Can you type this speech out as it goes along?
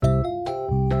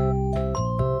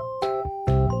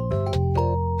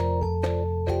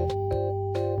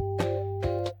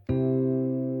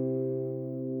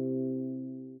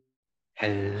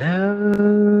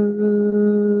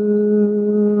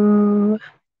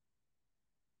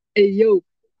Hey yo,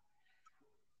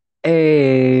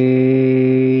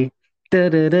 Hey.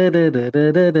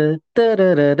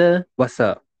 Da-da-da-da-da-da-da-da-da-da. What's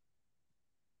up?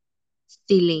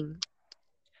 stealing.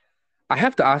 I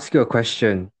have to ask you a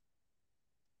question.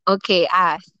 Okay,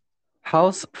 ask.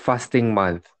 How's fasting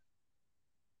month?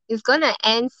 It's gonna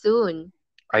end soon.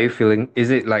 Are you feeling,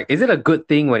 is it a good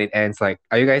thing when it ends? Like,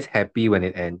 are you guys happy when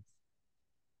it ends?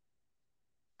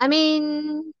 I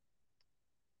mean,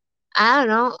 I don't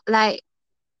know. Like,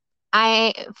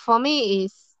 for me,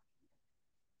 is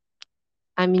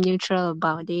I'm neutral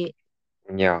about it.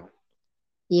 Yeah.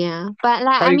 Yeah, but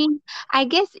like, How I do you, mean, I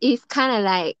guess it's kind of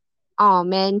like, oh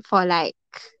man, for like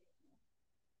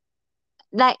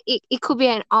it could be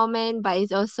an oh man, but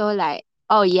it's also like,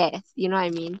 oh yes, you know what I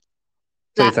mean?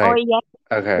 so Like, it's oh like, yes,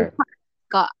 we okay.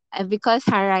 got because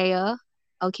Hari Raya,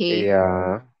 okay,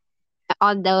 Yeah.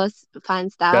 all those fun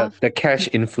The stuff. the cash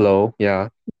inflow. Yeah.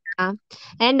 Yeah.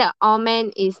 And the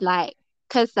almond is like,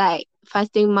 cause like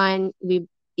fasting month we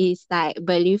is like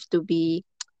believed to be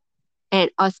an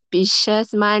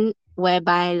auspicious month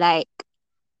whereby like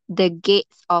the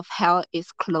gates of hell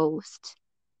is closed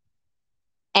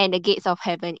and the gates of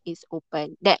heaven is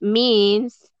open. That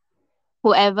means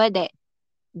whoever that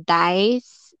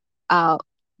dies uh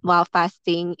while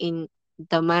fasting in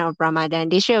the month of Ramadan,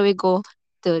 they should always go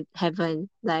to heaven.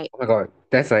 Like Oh my God.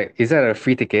 That's like, is that a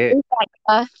free ticket? it's like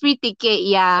a free ticket, Oh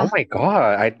yeah. my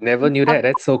God. I never knew A that.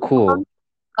 That's so confirmed, cool.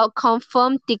 a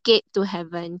confirmed ticket to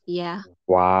heaven, yeah.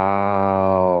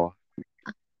 Wow.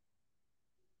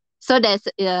 So there's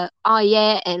oh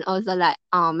yeah, and also like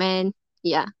oh man,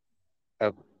 yeah,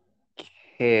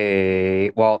 Okay.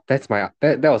 Well, that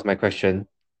was my question.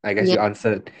 I guess yeah.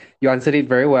 you answered it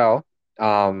very well.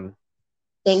 Um,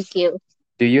 Thank you.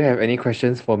 do you have any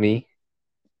questions for me?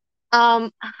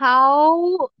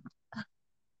 How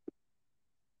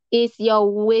is your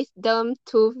wisdom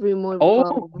tooth Oh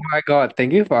removal? my God,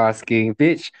 thank you for asking.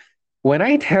 Bitch, when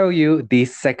I tell you the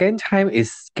second time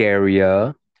is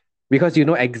scarier because you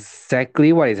know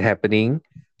exactly what is happening.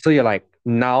 So you're like,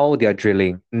 now they're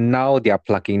drilling, now they're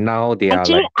plucking, now they are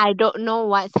Actually, like I don't know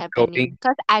what's going happening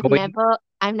because going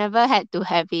I've never had to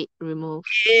have it removed.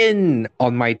 in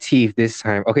on my teeth this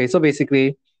time. Okay, so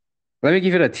basically, let me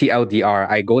give you the TLDR.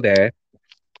 I go there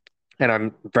and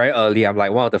I'm very early. I'm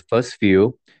like one of the first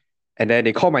few. And then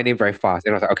they called my name very fast.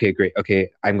 And I was like, okay, great. Okay,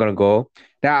 I'm gonna go.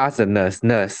 Then I asked the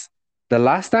nurse, the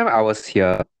last time I was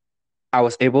here, I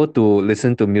was able to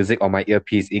listen to music on my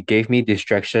earpiece. It gave me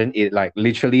distraction. It like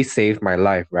literally saved my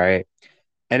life, right?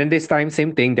 And then this time,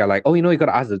 same thing. They're like, oh, you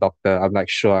gotta ask the doctor. I'm like,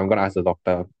 sure, I'm gonna ask the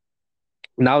doctor.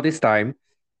 Now this time,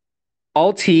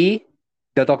 all T,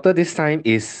 the doctor this time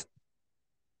is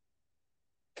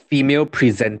female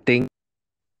presenting,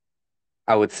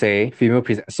 I would say. Female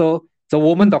present. So it's a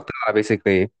woman Mm. doctor,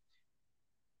 basically.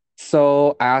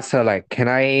 So I asked her, like, can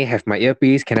I have my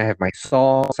earpiece? Can I have my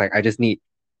songs? Like, I just need,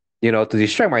 to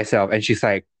distract myself. And she's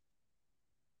like,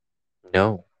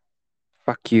 no,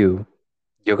 fuck you.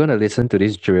 You're gonna listen to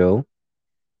this drill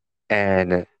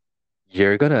and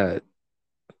you're gonna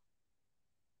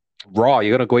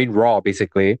you're gonna go in raw,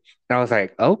 basically. And I was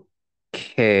like,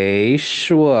 okay,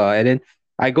 sure. And then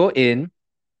I go in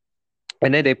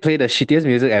and then they play the shittiest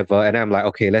music ever. And I'm like,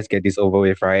 okay, let's get this over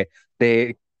with, right?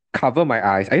 They cover my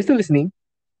eyes. Are you still listening?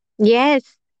 Yes.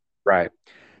 Right.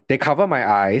 They cover my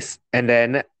eyes and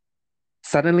then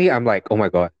suddenly I'm like, oh my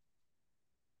God,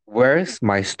 where's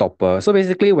my stopper? So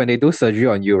basically, when they do surgery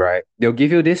on you, right, they'll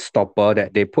give you this stopper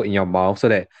that they put in your mouth so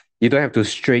that you don't have to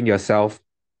strain yourself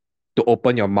to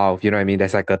open your mouth. You know what I mean?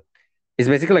 It's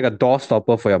basically like a door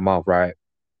stopper for your mouth, right?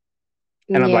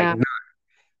 And I'm like, Yeah.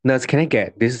 nurse, can I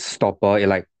get this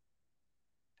stopper?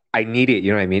 I need it.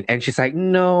 You know what I mean? And she's like,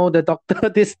 no, the doctor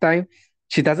this time,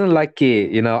 she doesn't like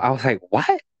it. I was like,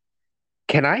 what?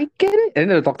 Can I get it? And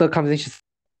then the doctor comes in, she's,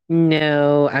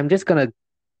 no,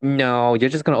 no, you're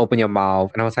just gonna open your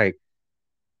mouth. And I was like,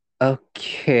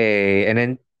 okay. And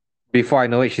then before I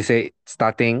know it, she said,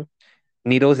 starting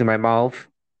needles in my mouth,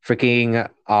 freaking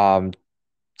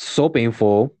so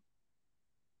painful.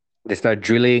 They start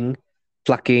drilling,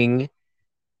 plucking,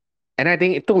 and I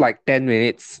think it took like 10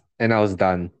 minutes and I was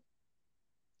done.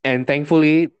 And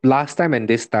thankfully, last time and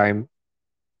this time,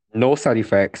 no side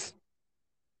effects.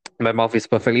 My mouth is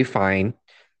perfectly fine.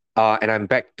 And I'm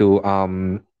back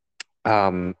to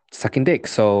sucking dick.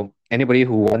 So anybody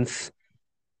who wants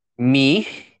me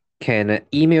can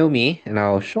email me and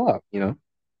I'll show up.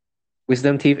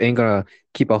 Wisdom teeth ain't gonna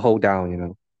keep a hold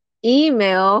down.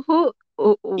 Email.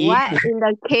 E What in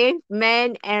the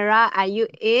caveman era are you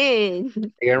in?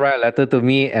 You can write a letter to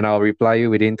me and I'll reply you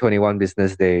within 21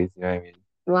 business days. You know what I mean?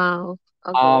 Wow.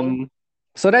 Okay. Um,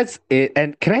 So that's it.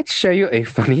 And can I share you a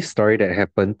funny story that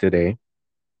happened today?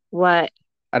 What?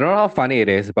 I don't know how funny it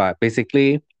is, but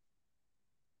basically,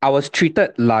 I was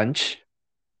treated lunch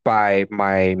by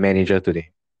my manager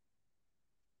today.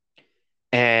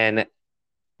 And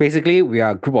basically, we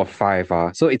are a group of five.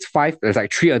 So it's five, there's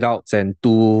like three adults and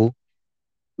two,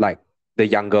 like the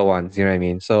younger ones, you know what I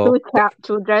mean? So,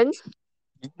 Children?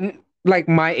 like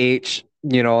my age,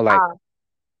 like Ah,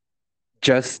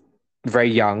 just very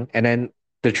young. And then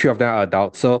the three of them are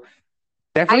adults. So, are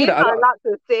definitely you the other, not allowed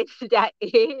to say that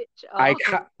age? I Oh,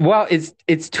 can't, well,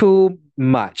 it's too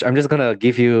much. I'm just gonna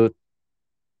give you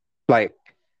like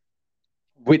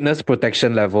witness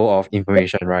protection level of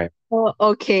information, right? oh,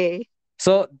 okay.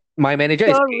 So my manager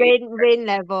So is A. rain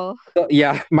level. So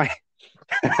yeah, my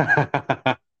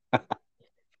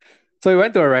so we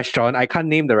went to a restaurant. I can't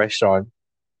name the restaurant.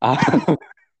 Um,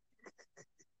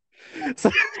 so,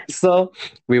 so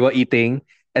we were eating,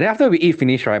 and then after we eat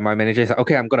finish, right? My manager is like,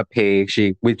 "Okay, I'm gonna pay."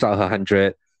 She whips out her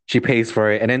 100. She pays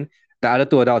for it, and then the other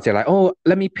two adults are like, "Oh,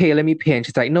 let me pay." And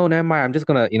she's like, "No, never mind. I'm just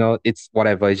gonna, it's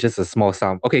whatever. It's just a small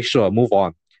sum." Okay, sure, move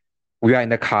on. We are in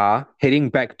the car heading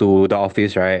back to the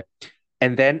office, right?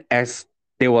 And then as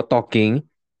they were talking,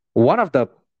 one of the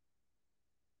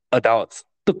adults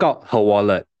took out her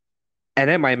wallet. And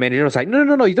then my manager was like, no, no,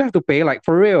 no, no, you don't have to pay, like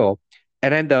for real.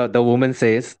 And then the woman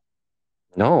says,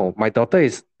 no, my daughter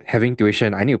is having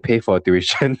tuition. I need to pay for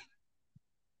tuition.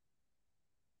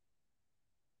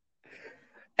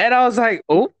 And I was like,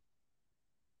 oh,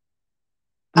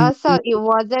 So it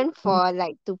wasn't for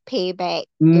like to pay back.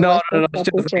 It no, was no, just no. for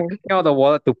She was like tuition. taking out the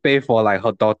wallet to pay for like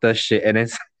her daughter's shit. And then,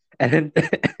 and then,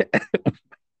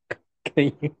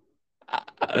 can you,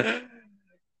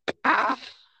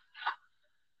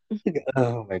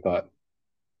 oh my God.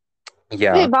 Wait,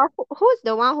 Yeah, but who's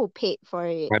the one who paid for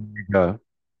it? my manager,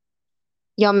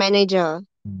 Your manager.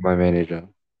 my manager.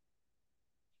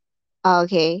 Oh,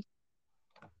 okay.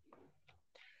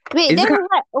 Wait, It's then kind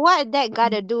what that got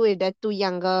to do with the two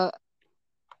younger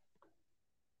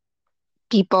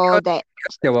people because that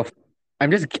there were, I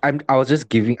was just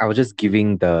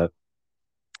giving the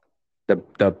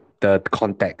the the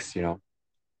context,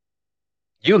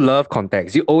 You love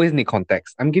context. You always need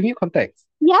context. I'm giving you context.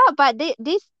 yeah, but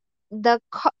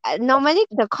normally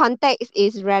the context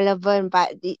is relevant,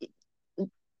 but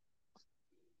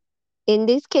in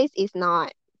this case it's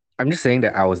not. I'm just saying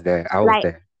that I was there. I was Like,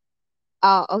 there.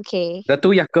 oh, okay. The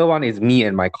two younger one is me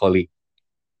and my colleague.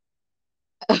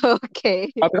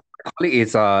 Okay. Because my colleague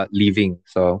is leaving.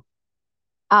 So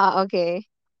Ah, okay.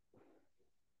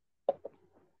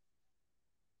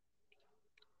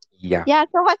 yeah. Yeah,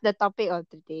 so what's the topic of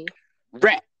today?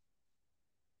 Rap.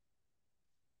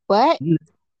 What?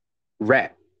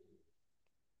 Rap.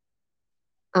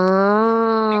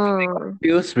 Ah,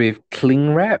 Confused with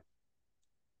cling rap.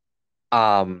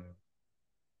 Um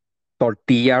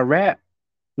Tortilla rap.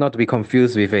 Not to be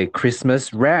confused with a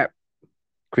Christmas rap.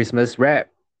 Christmas rap.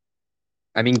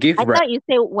 I mean gift I rap. thought you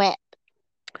said wet.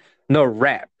 No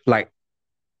rap. Like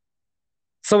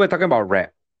so we're talking about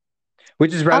rap.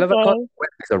 Which is relevant because Okay. rap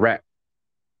is a rap.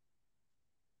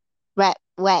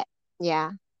 Wet.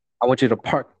 Yeah. I want you to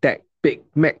park that Big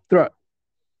Mac truck.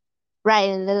 Right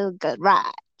in a little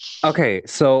garage. Okay,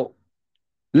 so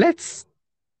let's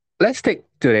let's take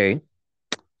today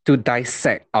to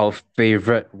dissect our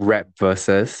favorite rap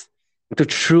verses to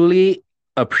truly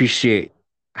appreciate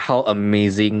how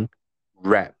amazing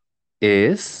rap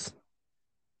is.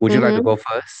 Would you like to Mm-hmm. go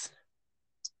first?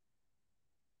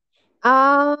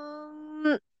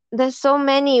 Um, there's so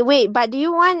many. Wait, but do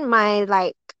you want my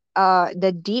like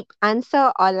the deep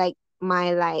answer or like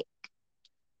my like,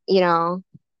 you know,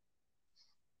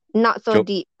 not so Joke,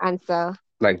 deep answer?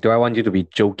 like, do I want you to be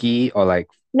jokey or like,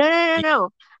 No, no, no, no.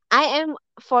 I am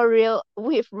for real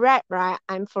with rap, right?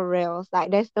 I'm for real.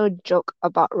 Like there's no joke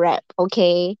about rap,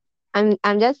 okay? I'm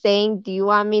just saying, do you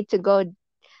want me to go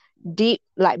deep,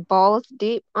 like balls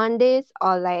deep on this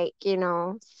or like,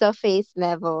 surface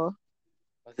level?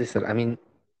 what's this? I mean,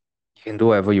 you can do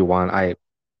whatever you want.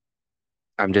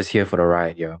 I'm just here for the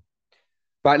ride, yeah.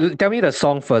 But tell me the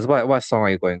song first. What song are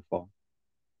you going for?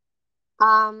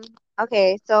 Um,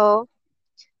 okay, so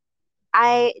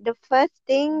the first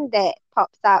thing that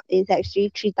pops up is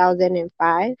actually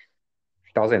 3005.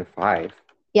 2005.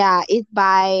 Yeah, it's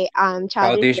by Childish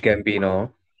Childish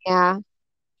Gambino. Gambino.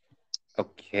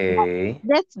 Okay.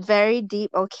 That's very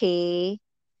deep, okay.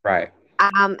 Right.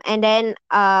 And then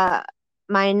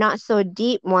my not so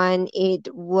deep one, it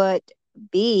would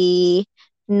be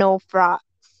No Fraud.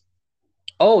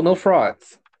 Oh, no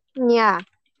frauds. Yeah,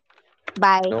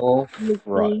 by No Nikki.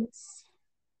 frauds.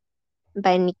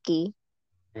 By Nikki.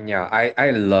 Yeah,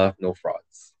 I love No Frauds.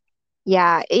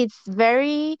 Yeah, it's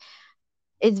very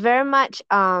much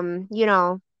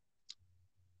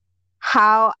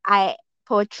how I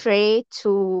portray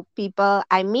to people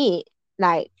I meet.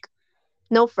 Like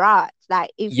no frauds.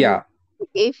 Like Yeah.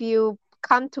 if you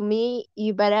come to me,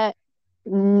 you better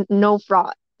no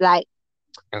fraud. Like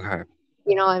Okay.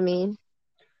 you know what I mean?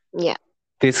 Yeah.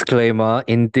 Disclaimer,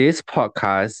 in this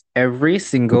podcast, every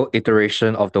single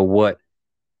iteration of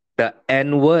the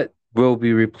N word will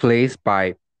be replaced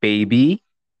by baby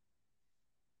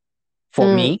for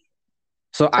Mm, me.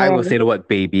 So I will okay. say the word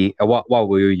baby. And what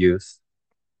will you use?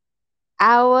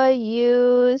 I will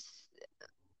use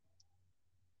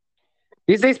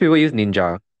These days people use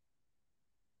ninja,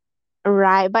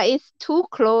 right, but it's too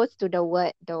close to the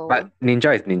word but though.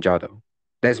 ninja is ninja though.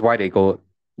 That's why they go,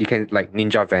 you can like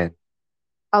ninja van.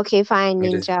 Okay, fine, I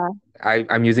just ninja.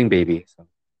 I'm using baby. So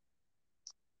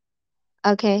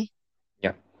Okay.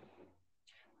 yeah.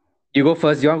 You go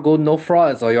first. You want to go no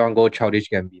frauds or you want to go childish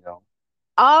Gambino?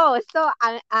 Oh, so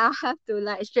I have to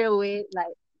like straight away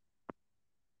like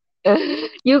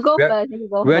you go We're first, you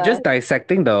go we're just first.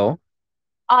 dissecting though.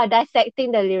 Oh,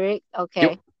 dissecting the lyrics. You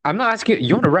Okay. I'm not asking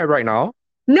you want to rap right now?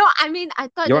 No, I mean I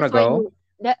thought You wanna that's what go? you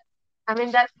that I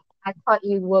mean that's I thought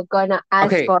you were gonna ask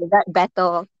Okay, for that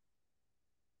battle.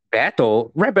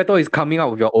 rap battle is coming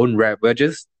out with your own rap. We're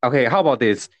just okay, how about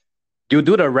this? You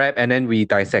do the rap and then we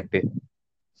dissect it.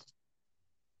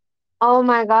 Oh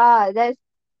my god, that's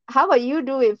how about you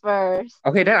do it first?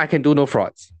 Okay, then I can do no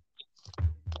frauds.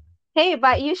 Hey,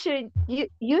 but you should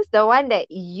use the one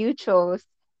that you chose.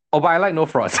 Oh, but I like no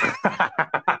frauds.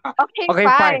 Okay, Okay,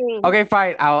 fine. fine. Okay,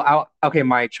 fine. I'll okay,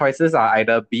 my choices are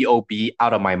either B.O.B.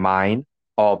 Out of My Mind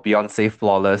or Beyonce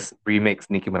Flawless remix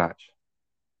Nicki Minaj.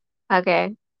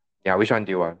 Okay. Yeah, which one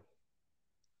do you want?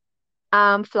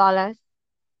 Flawless.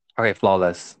 Okay,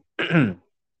 Flawless.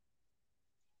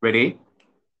 Ready?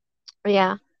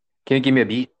 Yeah. Can you give me a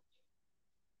beat?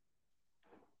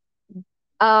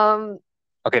 Um,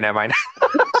 Okay, never mind.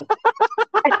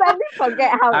 I suddenly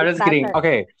forget how I'm it just kidding. started.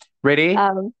 Okay, ready?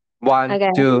 Um, One,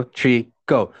 okay. 2, 3,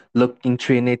 go. Looking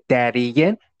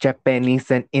Trinidadian,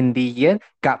 Japanese and Indian.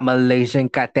 Got Malaysian,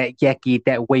 got that yaki,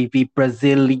 that wavy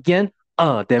Brazilian.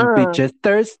 Them Uh, bitches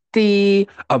thirsty.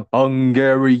 I'm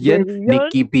Hungarian. very young,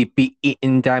 Nikki BP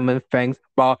eating diamond fangs.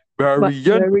 but Barbarian.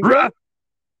 very young. Rah!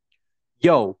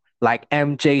 Yo, like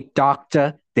MJ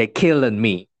Doctor, they killing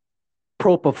me.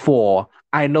 Propofol.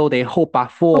 I know they hope I Oh,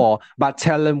 fall, but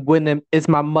telling winning is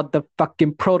my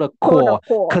motherfucking protocol.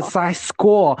 protocol. Cause I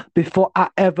score before I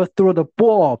ever throw the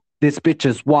ball. This bitch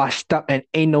is washed up and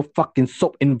ain't no fucking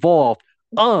soap involved.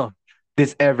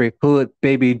 This every hood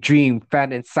baby dream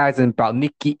fantasizing about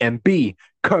Nikki and B.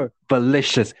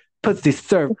 Curvalicious. Pussy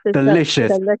serve This is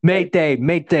delicious. delicious. Mayday,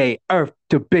 mayday, earth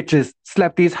to bitches.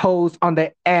 Slap these hoes on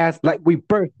their ass like we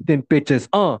birthed them bitches.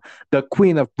 The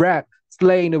queen of rap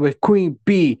slaying it with Queen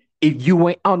B. If you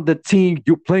ain't on the team,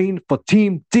 you playing for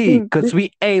Team D. Cause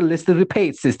we A-listed with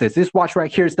paid sisters. This watch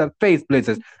right here is the face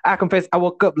blizzards. I confess I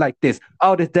woke up like this.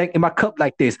 All this dank in my cup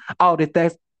like this. All this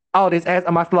ass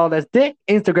on my flawless dick.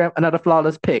 Instagram, another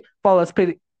flawless pic. Flawless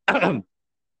pic.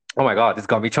 Oh my god, this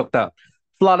got me choked up.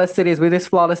 Flawless cities with this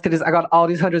flawless cities. I got all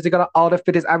these hundreds. You got all the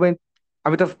fitties. I went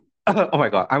to. Oh my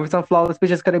god, I'm with some flawless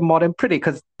bitches because they're more than pretty.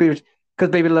 Because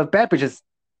baby love bad bitches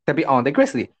that be on the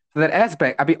grizzly. For that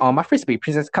aspect, I be on my frisbee.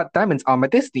 Princess cut diamonds on my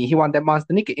Disney. He want that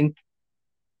monster Nikki in.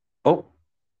 Oh,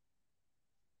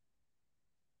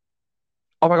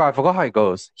 oh my god, I forgot how it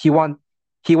goes. He want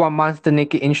monster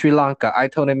Nikki in Sri Lanka. I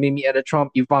told him meet me at the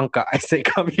Trump Ivanka. I said,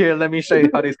 come here, let me show you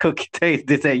how this cookie tastes.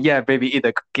 They said, yeah, baby, eat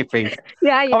the cookie face.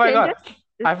 Yeah, Oh you my can god,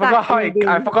 just start I reading.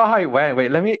 forgot how it went.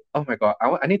 Wait, let me. Oh my god,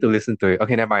 I need to listen to it.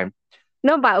 Okay, never mind.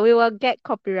 No, but we will get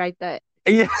copyrighted.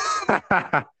 Yeah.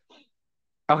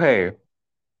 Okay.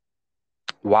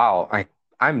 Wow.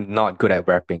 I'm not good at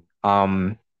rapping.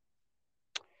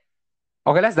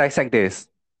 Okay, let's dissect this.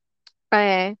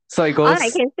 Okay. So it All I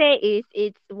goes. can say is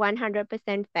it's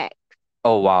 100% fact.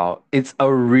 Oh wow, it's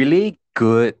a really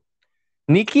good.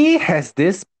 Nikki has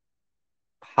this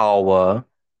power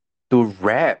to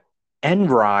rap and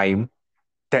rhyme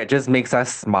that just makes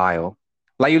us smile.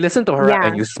 Like you listen to her rap Yeah,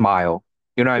 and you smile.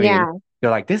 You know what I mean? yeah.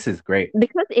 You're like, this is great.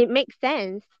 Because it makes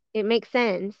sense. It makes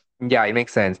sense. Yeah, it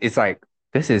makes sense. It's like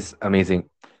this is amazing.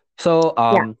 So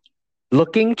Yeah.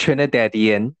 looking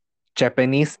Trinidadian,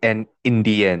 Japanese, and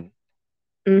Indian.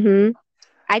 Mm-hmm.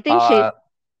 I think Uh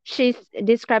she's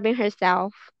describing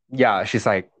herself. yeah, she's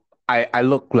like, I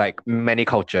look like many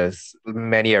cultures,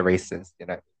 many races, you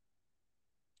know.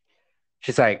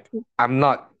 She's like, I'm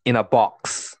not in a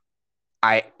box.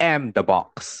 I am the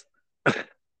box.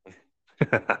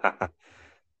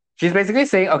 She's basically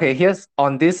saying, okay, here's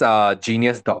on this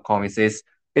genius.com, it says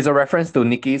it's a reference to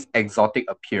Nikki's exotic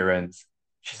appearance.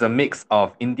 She's a mix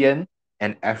of Indian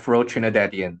and Afro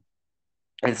Trinidadian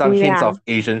and some hints Yeah. of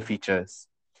Asian features.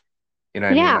 You know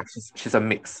what I mean? Yeah. Like she's a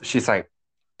mix. She's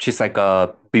like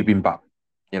a bibimbap,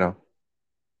 you know.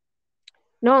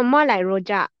 No, more like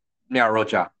rojak. Yeah,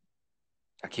 Roja.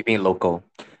 Keeping it local.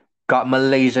 Got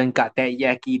Malaysian, got that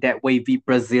yaki, that wavy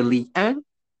Brazilian.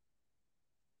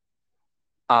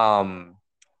 Um,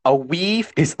 a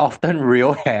weave is often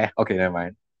real hair. Okay, never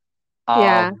mind.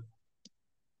 Yeah. Um,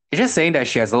 it's just saying that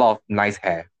she has a lot of nice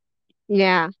hair.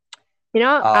 Yeah. You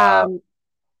know, Uh,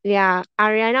 yeah,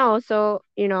 Ariana also,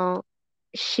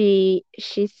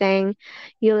 she sang,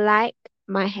 "You like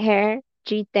my hair?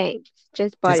 Gee, thanks.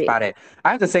 Just bought just it." about it.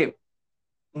 I have to say,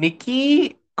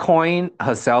 Nikki coined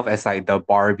herself as like the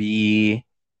Barbie.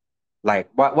 Like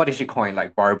what did she coin?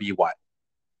 Like Barbie what?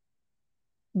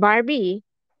 Barbie.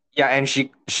 Yeah, and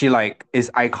she like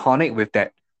is iconic with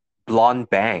that blonde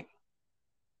bang.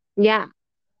 Yeah.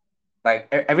 Like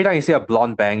every time you see a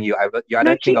blonde bang, you No,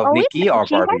 either think of Nikki or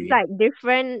she has Barbie. like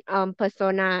different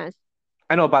personas.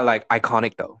 I know, but like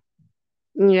iconic though.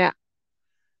 Yeah.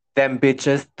 Them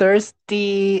bitches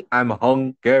thirsty. I'm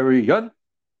Hungarian.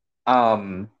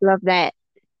 Um, Love that.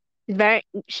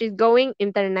 She's going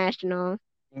international.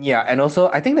 yeah, and also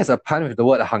I think there's a pun with the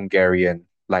word Hungarian,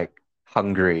 like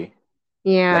hungry, like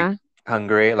Yeah.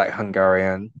 hungry, like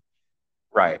Hungarian.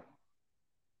 Right.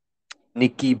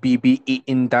 Nikki BB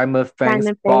eating diamond fangs,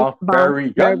 Diamond face,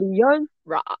 barbarian. barbarian.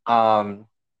 Raw. Um,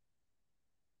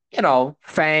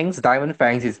 fangs, diamond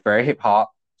fangs is very hip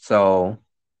hop. So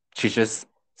she's just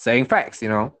saying facts,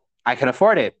 I can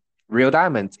afford it. Real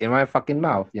diamonds in my fucking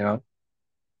mouth.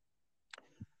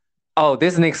 Oh,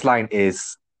 this next line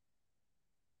is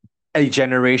a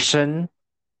generation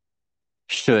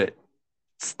should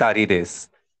study this.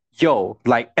 Yo,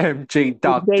 like MJ They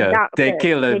Doctor, they doctor. They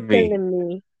killing me. killing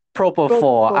me.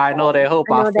 Propofol, I know they Propofol. hope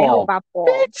I I know they hope fall. I fall.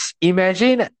 Bitch,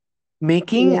 imagine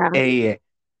making Yeah. a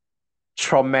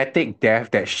traumatic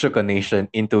death that shook a nation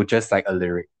into just like a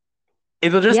lyric.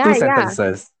 It was just Yeah, two yeah.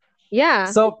 sentences. Yeah.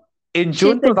 So in She's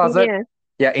June a 2000, genius.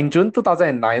 yeah, in June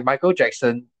 2009, Michael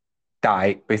Jackson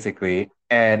died basically,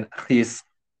 and his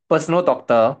personal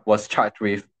doctor was charged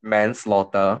with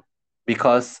manslaughter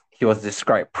because he was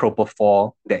described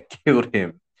propofol that killed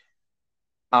him.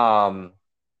 Um,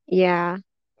 Yeah.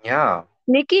 yeah,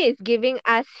 Nikki is giving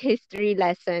us history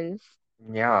lessons.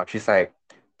 yeah. She's like,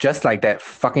 just like that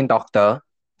fucking doctor,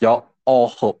 y'all all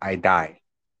hope I die,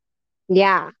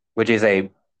 Yeah. which is a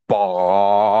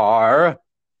bar.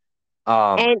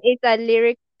 Um, And it's a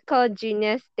lyrical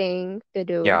genius thing to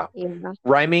do. yeah. Yeah.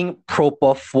 Rhyming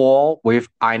propofol with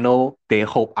I know they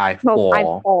hope I Hope I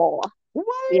fall. fall. What?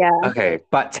 Yeah. Okay,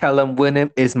 but tell him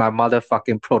William is my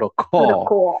motherfucking protocol.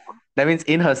 Protocol. That means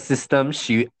in her system,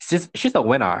 she's a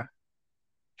winner.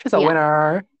 She's a Yeah.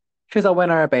 winner. She's a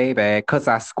winner, baby. Cause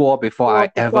I score before Well, I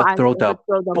before ever I throw ever the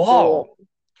throw the ball. ball.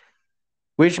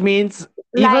 Which means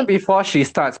even Like before she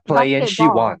starts playing, she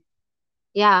basketball. won.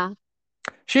 Yeah.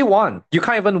 She won. You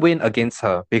can't even win against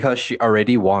her because she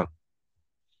already won.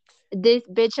 These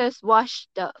bitches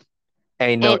washed up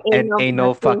Ain't no and ain't and no ain't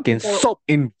no fucking fucking soap soap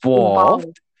involved.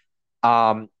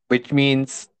 involved. Which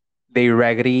means they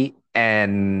raggedy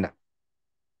and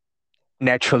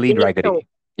naturally They need soap. raggedy.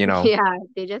 You know, Yeah,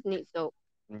 they just need soap.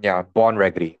 yeah, born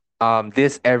raggedy.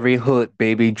 This every hood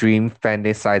baby dream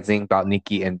fantasizing about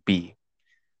Nikki and B.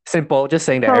 Simple, just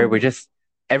saying that So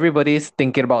everybody's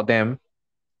thinking about them.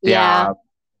 They yeah, are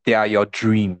they are your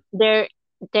dream. they're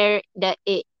the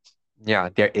it. Yeah,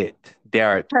 they're it. They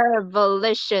are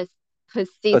Curvilicious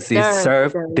pussy pussy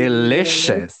served serve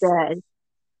delicious. delicious.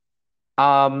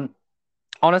 Um,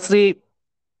 honestly,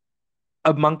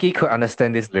 a monkey could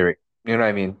understand this lyric. You know what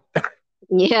I mean?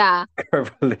 Yeah.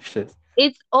 Curvilicious.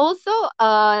 It's also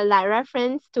like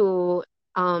reference to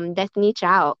Destiny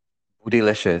Child.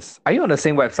 Delicious. Are you on the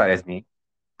same website as me?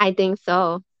 I think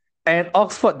so. And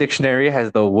Oxford Dictionary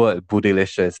has the word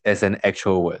bootylicious as an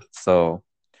actual word. So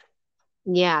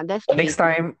Yeah, that's crazy.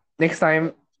 next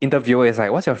time interviewer is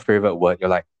like, what's your favorite word? You're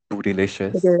like,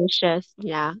 bootylicious. Delicious.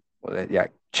 Yeah. Well, yeah,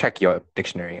 check your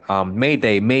dictionary.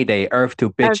 Mayday, Mayday, Earth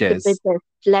to Earth to bitches. bitches.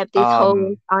 Slap these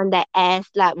hoes Um, on the ass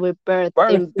like we're birthed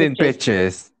in Birth in bitches.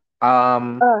 bitches.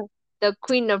 Um, Earth, the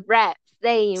queen of rap,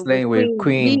 slaying with Slaying with Queen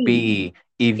Queen B. B.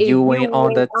 If If you ain't you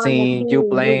on ain't the on the team, you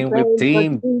team, you playing with blame for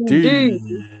Team Team D.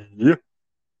 D.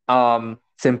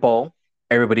 Simple.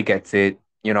 Everybody gets it.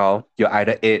 You're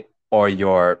either it or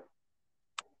you're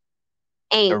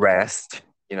the Ain't. rest.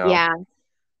 Yeah.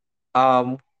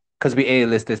 Because we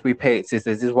A-listers, we paid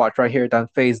sisters. This watch right here done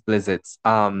phase blizzards.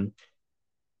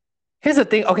 Here's the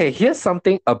thing. Okay, here's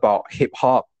something about hip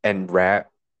hop and rap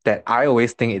that I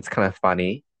always think it's kind of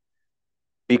funny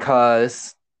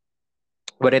because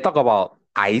when they talk about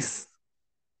ice,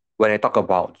 when they talk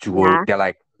about jewel, Yeah. they're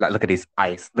like look at this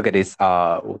ice, look at this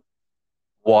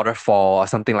waterfall or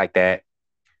something like that.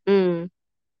 Mm.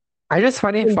 I just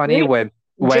find it funny Drip,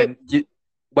 drip.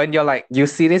 when you're like you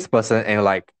see this person and you're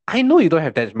like, I know you don't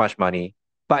have that much money,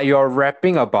 but you're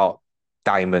rapping about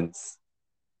diamonds.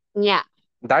 Yeah.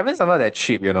 Diamonds are not that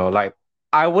cheap, you know. Like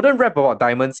I wouldn't rap about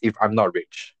diamonds if I'm not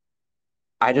rich.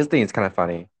 I just think it's kind of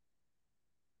funny.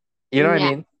 You know what I Yeah.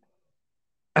 mean?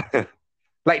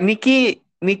 Like Nikki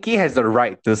has the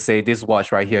right to say this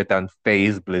watch right here done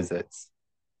phase blizzards.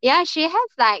 Yeah, she has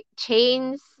like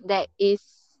chains that is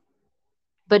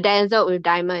bedazzled with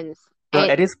diamonds. So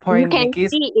And at this you point, can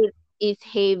Nikki's see it is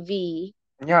heavy.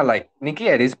 yeah, like Nikki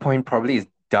at this point probably is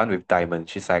done with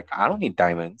diamonds. She's like, I don't need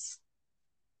diamonds.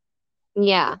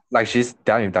 Yeah. Like she's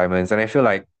done with diamonds, and I feel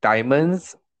like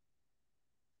diamonds.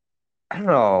 I don't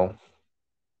know.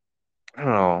 I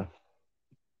don't know.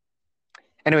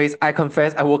 Anyways, I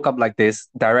confess I woke up like this.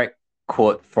 Direct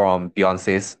quote from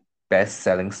Beyonce's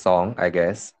best-selling song, I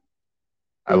guess.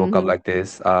 I woke up Mm-hmm. like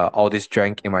this. All this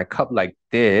drank in my cup like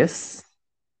this.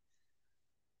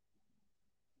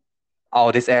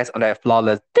 All this ass on that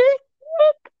flawless.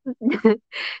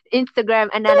 Instagram,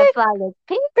 another flawless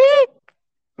pic.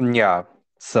 Yeah.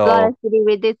 Flawless So city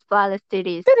with this flawless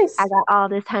cities. I titties. got all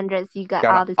these hundreds, you got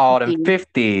all Got these all them 50s.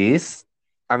 50s.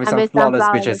 I mean I some miss some flawless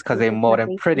bitches flawless because they bitches more cause than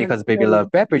they pretty smell because baby pretty.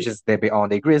 love bad bitches they be on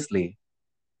they grizzly.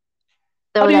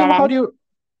 How So do you that how I, do you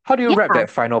how do you rap yeah. that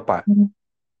final part?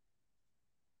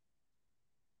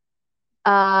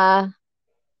 Uh,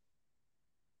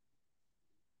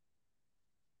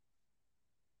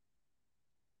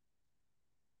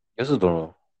 I also don't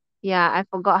know. yeah, I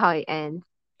forgot how it ends.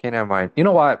 Okay, never mind. You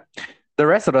know what? The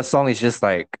rest of the song is just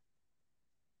like,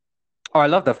 oh, I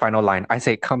love the final line. I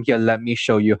say, come here, let me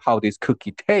show you how this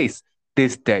cookie tastes.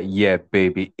 This, that, yeah,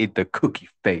 baby, eat the cookie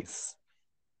face.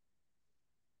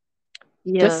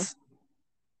 Yeah, Just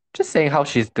just saying how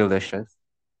she's delicious.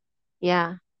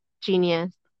 yeah,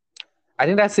 genius. I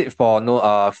think that's it for no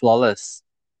Flawless.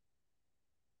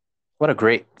 What a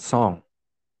great song.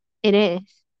 It is.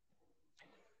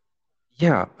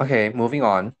 Yeah, okay, moving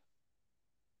on.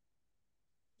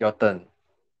 Your turn.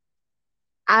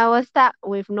 I will start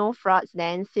with no frauds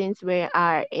then, since we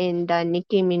are in the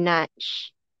Nicki Minaj.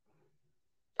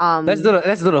 Um, Let's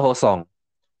do the whole song.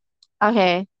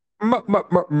 okay.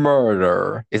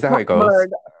 Murder. Is that how it goes?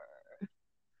 Murder.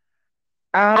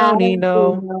 I I don't need don't need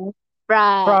no no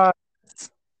fraud. fries.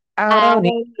 I I don't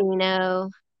need don't need no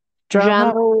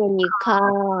drama. drama when you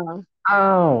call.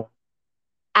 Oh,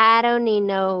 I don't need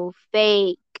no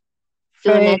fake.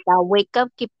 Soon as fake. I wake up,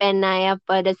 keep an eye out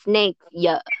for the snakes,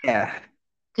 yeah. Yeah.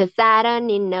 'Cause I don't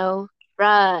need no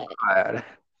fraud. God.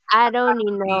 I don't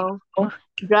need no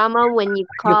drama when you You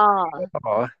call.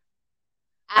 oh,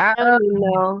 I I don't don't need need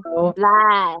no no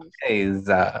lies. is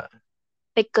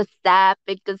Pick a side,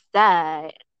 pick a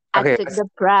side. I okay. took the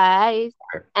prize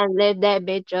and lift that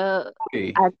bitch up.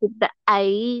 Okay. I took the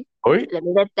ice, Oi. let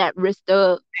me lift that wrist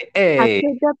up. I Hey.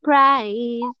 took the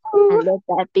prize and lift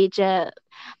that bitch up.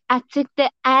 I took the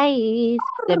ice,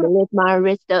 let me lift my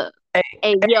wrist up. Hey.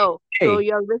 Hey yo, throw Hey.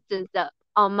 your wrists up.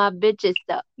 All my bitches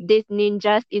up. This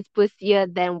ninjas is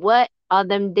pussier than what? All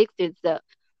them dicks is up.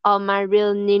 All my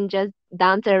real ninjas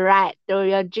down to right. Throw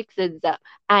your jigsaws up.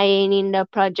 I ain't in the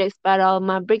projects, but all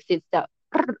my bricks is up.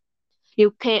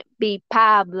 You can't be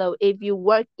Pablo if you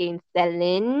working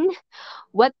selling.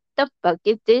 What the fuck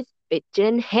is this bitch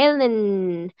in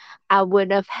Helen? I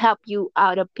would have helped you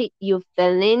out of pit you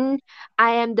feeling.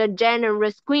 I am the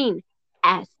generous queen.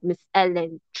 Ask Miss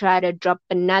Ellen, try to drop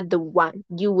another one.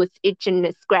 You was itching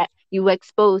to scrap. You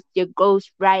exposed your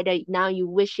ghost rider. Now you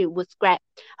wish it was scrap.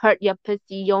 Hurt your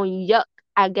pussy on yuck.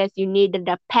 I guess you needed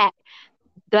a pack.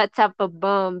 That type of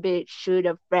bum bitch shoot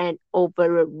a friend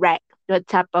over a rack. The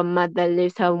type of mother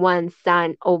leaves her one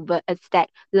son over a stack.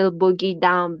 Little boogie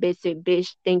down, busy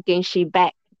bitch thinking she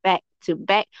back to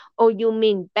back. Oh, you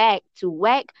mean back to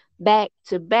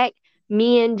back?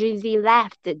 Me and Drizzy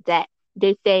laughed at that.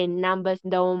 They say numbers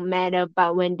don't matter,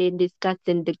 but when they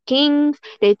discussing the kings,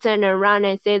 they turn around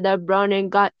and say LeBron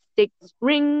and got 6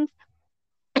 rings.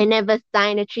 I never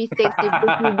signed a 360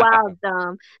 Vicky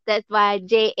Wildum. That's why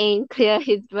Jay ain't clear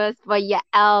his verse for your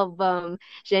album.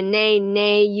 Janae,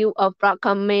 nay, you a fraud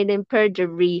committing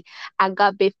perjury. I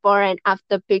got before and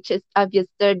after pictures of your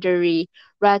surgery.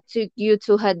 Ra took you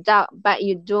to her doc, but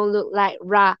you don't look like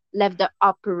Ra. Left the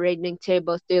operating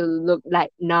table, still look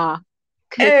like nah.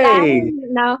 'Cause I Hey.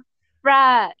 don't know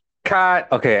fraud.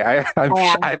 Cut. Okay,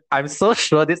 Yeah. I'm so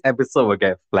sure this episode will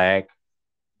get flagged,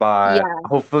 but Yeah.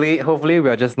 hopefully we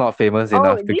are just not famous Oh,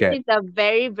 enough to this get. is a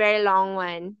very, very long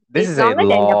one. This It's is a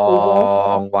longer than the previous.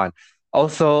 long one.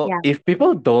 Also, Yeah. if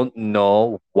people don't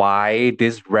know why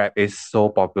this rap is so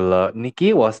popular,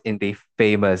 Nicki was in the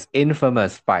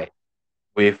infamous fight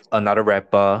with another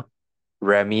rapper,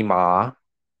 Remy Ma.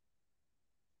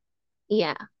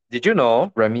 Yeah. Did you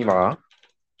know Remy Ma?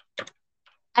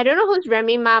 I don't know who's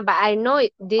Remy Ma, but I know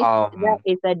this rap Um,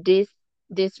 is a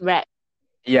this rap.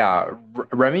 yeah,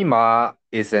 Remy Ma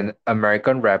is an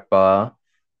American rapper.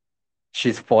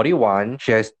 She's 41.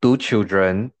 She has two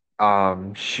children.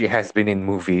 She has been in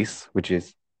movies, which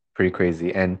is pretty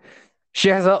crazy, and she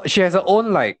has her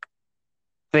own like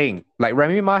thing. Like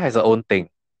Remy Ma has her own thing.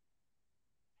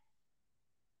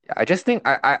 I just think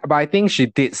but I think she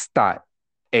did start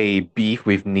a beef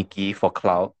with Nicki for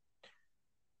clout,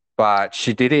 but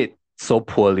she did it so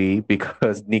poorly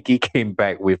because Nicki came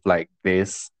back with like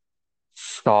this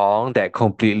song that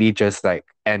completely just like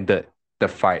ended the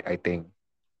fight, I think.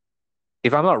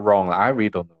 If I'm not wrong, I really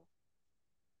don't know.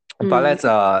 But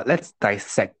Mm. let's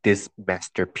dissect this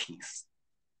masterpiece.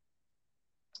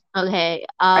 Okay.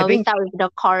 I We think start with the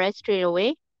chorus straight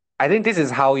away. I think this is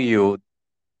how you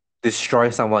destroy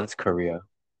someone's career.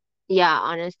 Yeah,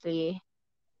 honestly.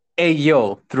 Hey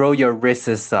yo, throw your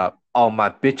wrists up, all my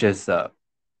bitches up.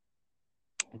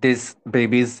 This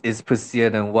baby's is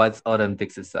pussier than what's all them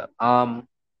fixes up. Um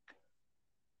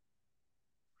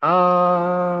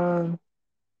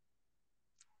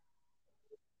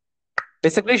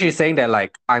basically she's saying that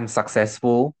like I'm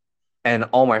successful and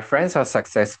all my friends are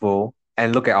successful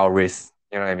and look at our wrists.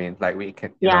 You know what I mean? Like we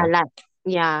can, Yeah, like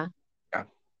yeah. yeah.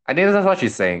 I think that's what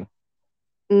she's saying.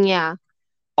 Yeah.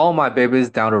 All my babies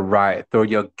down the ride, throw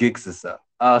your gigs up.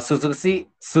 Suzuki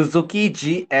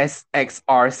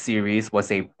GSXR series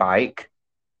was a bike.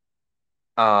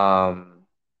 Um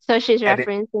So she's and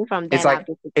referencing from it's there lah, like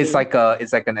basically.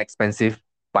 it's like an expensive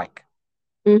bike.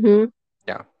 Mm-hmm.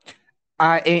 Yeah.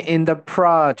 I ain't in the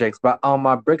projects, but all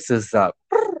my bricks is up.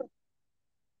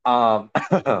 Um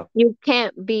You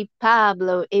can't be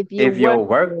Pablo if you if work your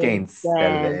work in ain't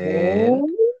selling.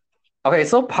 seven. Okay,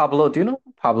 so Pablo, do you know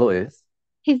who Pablo is?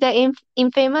 He's the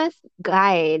infamous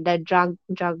guy, the drug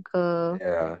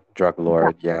Yeah, drug drug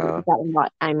lord, yeah. drug lord.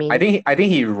 I mean, I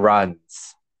think he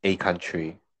runs a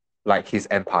country, like his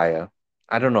empire.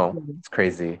 I don't know. mm, It's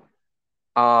crazy.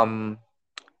 Um,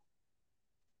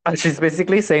 she's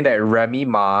basically saying that Remy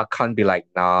Ma can't be like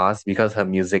Nas because her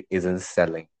music isn't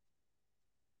selling.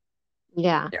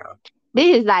 yeah. Yeah,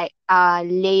 This is like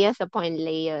layers upon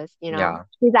layers. yeah,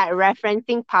 She's like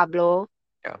referencing Pablo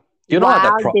yeah. Do you know what the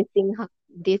while but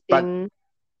dissing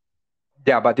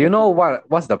yeah, but do you know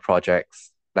what's the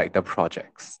projects? Like the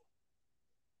projects.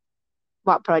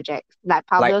 what projects? Like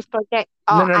Like Pablo's project.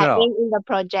 no Oh, no I no. ain't in the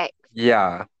project,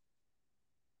 Yeah.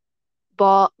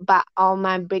 but all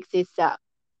my bricks is up.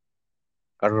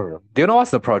 I don't know. Do you know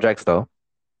what's the projects though?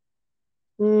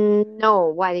 No,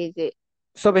 what is it?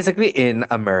 So basically in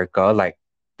America, like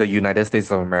the United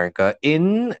States of America,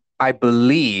 in I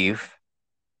believe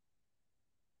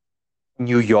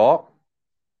New York.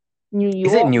 New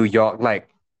Is it York, New York? New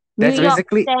That's York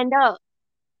basically stand up.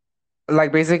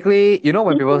 you know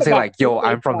when He people said say that. like, He yo, says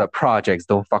I'm from that. the projects,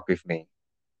 don't fuck with me.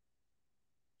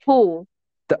 Who?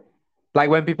 The, like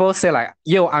when people say like,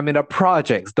 yo, I'm in the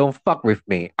projects, don't fuck with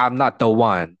me. I'm not the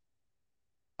one.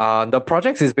 The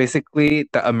projects is basically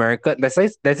the American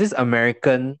there's this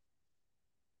American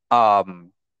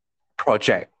um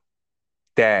project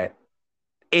that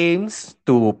aims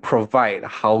to provide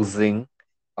housing.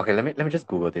 Okay, let me just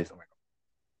Google this. Oh my God.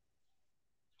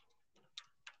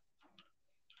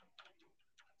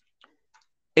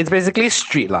 It's basically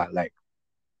street lah. Like,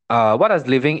 what does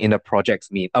living in a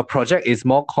projects mean? A project is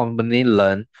more commonly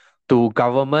learned to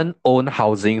government-owned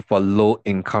housing for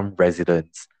low-income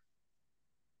residents.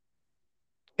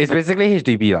 It's basically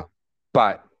HDB lah,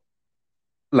 but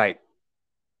like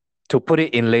to put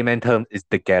it in layman terms, it's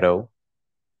the ghetto.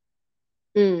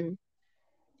 Mm.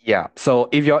 Yeah. So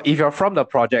if you're from the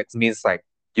projects, means like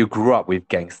you grew up with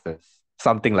gangsters,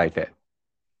 something like that.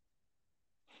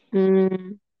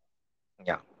 Mm.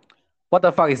 Yeah. What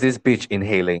the fuck is this bitch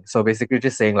inhaling? So basically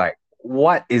just saying like,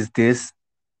 what is this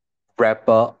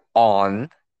rapper on?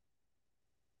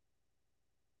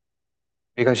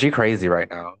 Because she crazy right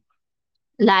now.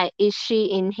 Like, is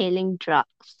she inhaling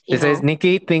drugs? She says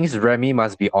Nicki thinks Remy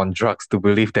must be on drugs to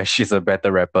believe that she's a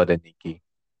better rapper than Nicki.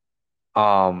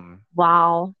 Um,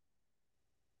 Wow.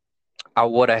 I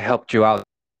would have helped you out,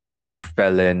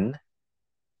 felon.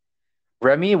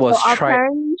 Remy So was tried,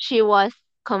 apparently she was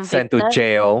sent to convicted.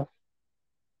 jail.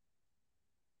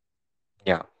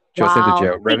 She was sent to Wow.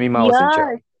 jail. Six Remy Ma was in years.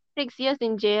 jail. 6 years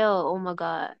in jail. Oh my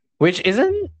god. Which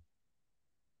isn't,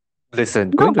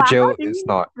 listen, No, going to but how jail do is you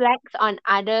not. flex on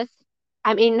others?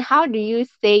 I mean, how do you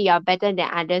say you're better than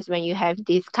others when you have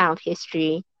this kind of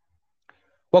history?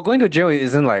 Well, going to jail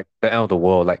isn't like the end of the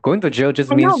world. Like going to jail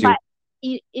just I know, means you, but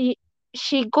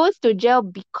she goes to jail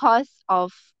because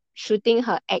of shooting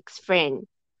her ex-friend.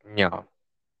 yeah.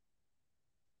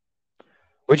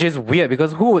 Which is weird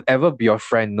because who would ever be your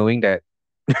friend knowing that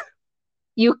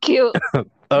You killed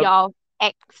uh, your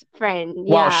ex-friend.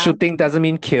 while Yeah, shooting doesn't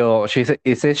mean kill. She said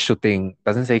it says shooting,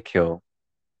 doesn't say kill.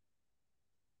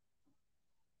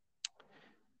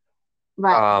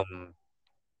 right. Um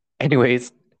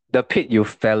anyways, the pit you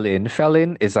fell in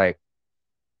is like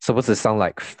supposed to sound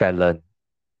like felon.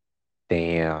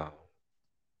 Damn.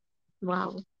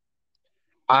 Wow.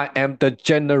 I am the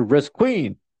generous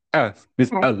queen. Miss Has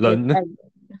this Ellen.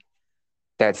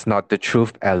 That's not the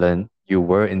truth, Ellen. You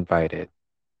were invited.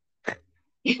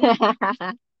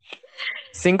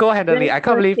 Single-handedly, That's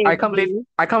so shady. I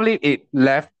can't believe it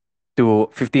left to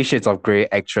 50 Shades of Grey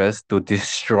actress to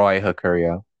destroy her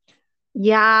career.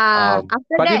 Yeah.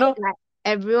 After But you that, know, like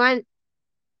everyone,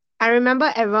 I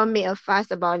remember everyone made a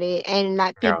fuss about it, and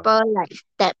like yeah, people like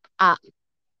step up yeah.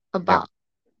 about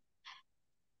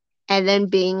Ellen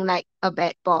being like a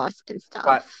bad boss and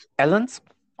But stuff. Ellen's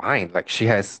fine. Like she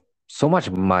has so much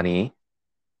money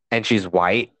and she's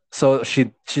white. So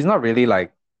she's not really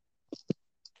like,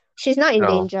 She's not you in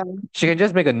know, danger. she can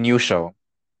just make a new show.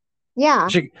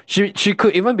 Yeah, She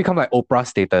could even become like Oprah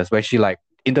status where she like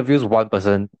interviews one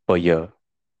person per year.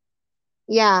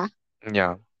 yeah.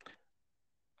 Yeah.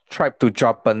 Tried to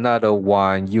drop another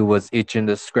one. You was itching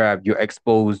the scrap. You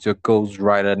exposed your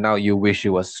ghostwriter. Now you wish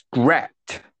you was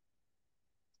scrapped.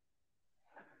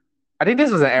 I think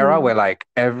this was an era Mm. where like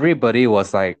everybody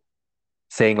was like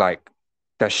saying like,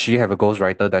 does she have a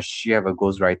ghostwriter? Does she have a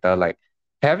ghostwriter? Like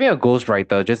having a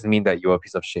ghostwriter just mean that you're a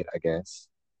piece of shit, I guess.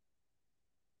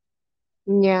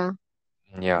 Yeah.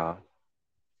 Yeah,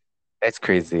 that's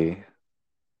crazy.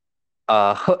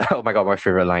 Oh my god, my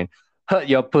favorite line. Hurt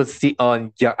your pussy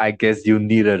on, yeah, I guess you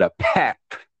needed a pep.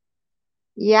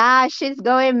 Yeah, she's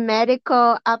going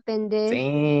medical up in this.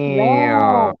 Damn.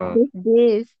 Yeah,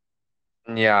 this.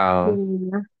 Yeah,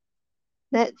 Yeah.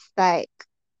 That's like,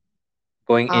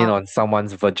 going in uh, on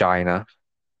someone's vagina.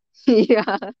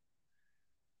 yeah.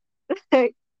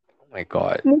 Like, Oh my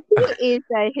god. Nikki is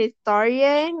a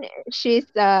historian. She's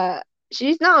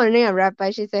not only a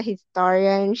rapper, she's a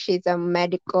historian. She's a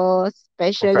medical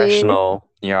specialist. Professional.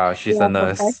 Yeah, she's a Yeah,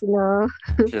 nurse. professional.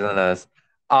 She's a nurse.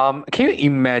 Can you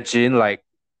imagine like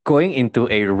going into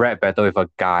a rap battle with a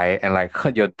guy and like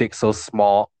hurt your dick so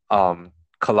small,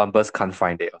 Columbus can't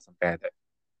find it or something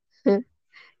like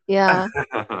Yeah.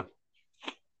 that.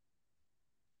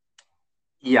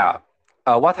 Yeah.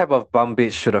 What type of bum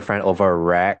bitch should a friend over a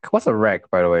rack? What's a rack,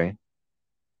 by the way?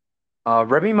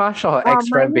 Remy Ma shot her Oh,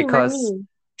 ex-friend money, because money.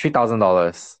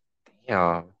 $3,000.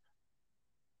 Yeah.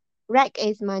 Rack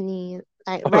is money.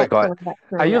 Like Oh my racks god. on racks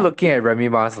Are on you racks. looking at Remy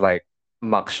Ma's like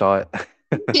mugshot?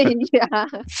 Yeah.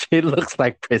 She looks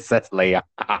like Princess Leia.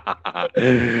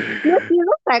 No, she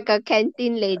looks like a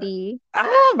canteen lady.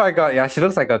 Oh my god, yeah, she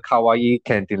looks like a kawaii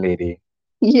canteen lady.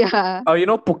 Yeah. Oh, you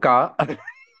know Puka?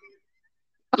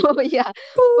 Oh yeah.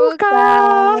 Puka!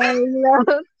 Bukan kalu.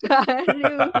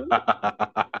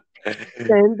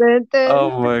 Dun, dun, dun. Oh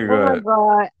my Oh my god.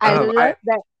 god. I I love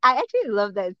that. I actually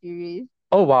love that series.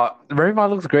 oh wow, Remy Ma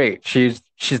looks great. She's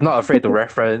not afraid to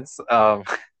reference.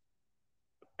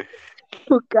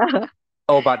 Buka.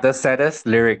 Oh, but the saddest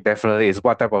lyric definitely is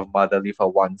what type of mother leave her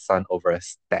one son over a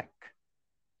stack.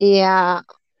 Yeah.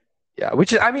 Yeah,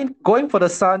 which is, I mean, going for the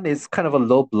son is kind of a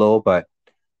low blow, but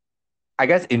I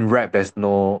guess in rap there's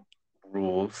no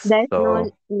rules. There's no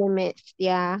So limits.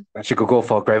 Yeah. she could go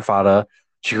for grandfather.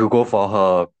 She could go for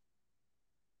her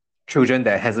children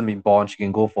that hasn't been born. She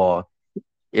can go for,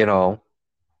 you know,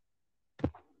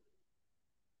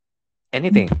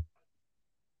 anything.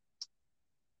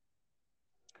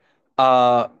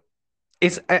 Uh,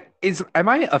 is am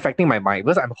I affecting my mic?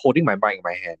 Because I'm holding my mic in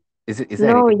my hand. Is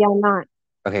there No, anything? you're not.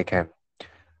 Okay, can.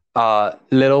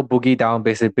 Little boogie down,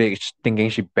 basic bitch, thinking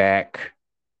she back.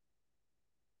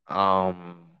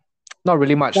 Um, not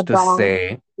really The much to bong.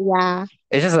 say. Yeah.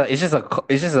 It's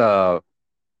just a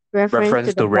Reference to reference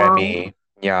the to bong. Remy.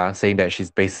 Yeah, saying that she's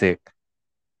basic.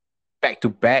 Back to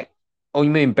back. Oh, you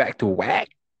mean back to whack?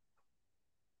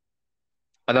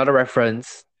 Another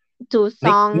reference. To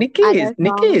songs, other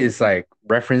Nikki songs. is like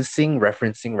referencing.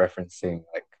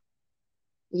 Like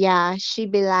Yeah,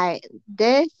 she'd be like,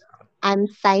 this, I'm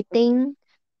citing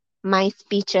my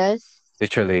speeches.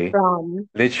 Literally. from.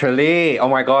 Literally. Oh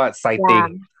my God. Yeah,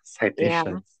 Citing. yeah,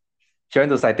 Citations. She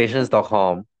went to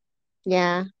citations.com.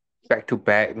 yeah. Back to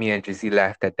back, me and JC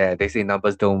laughed at that. They say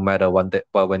numbers don't matter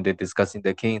but when they're discussing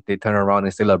the king, they turn around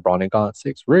and say LeBron got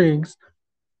 6 rings.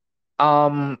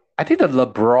 I think the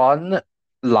LeBron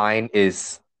line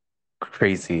is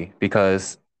crazy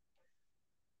because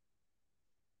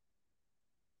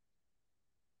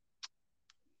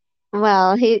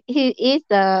Well, he is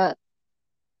the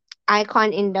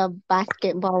icon in the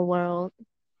basketball world.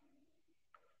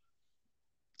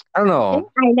 I don't Then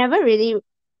know. I never really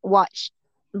watched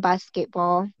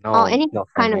basketball or No, any not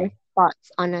for kind of me.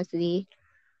 sports, honestly.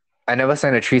 I never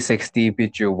signed a 360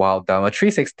 bid you wow down. A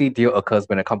 360 deal occurs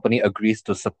when a company agrees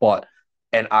to support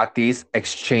an artist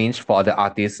exchange for the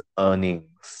artist's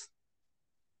earnings.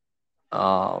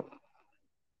 Um,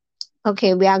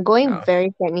 Okay, we are going yeah.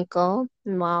 very technical.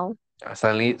 Wow.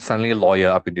 Suddenly lawyer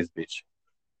up in this bitch.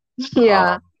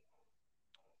 Yeah. Um,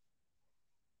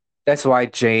 that's why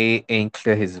Jay ain't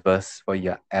clear his verse for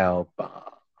your album.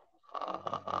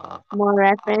 More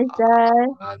references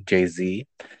Jay Z.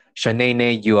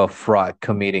 Shanae, you a fraud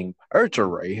committing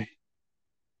perjury.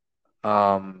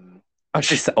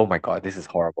 She said, oh my god, this is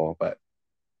horrible, but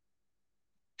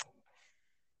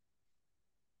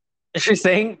she's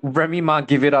saying, Remy Ma,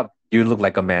 give it up. You look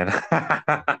like a man.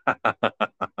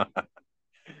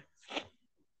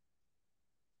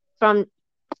 from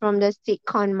from the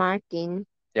sitcom Martin.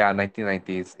 Yeah,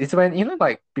 1990s. It's when,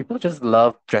 like people just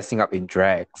love dressing up in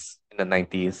drags in the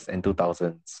 90s and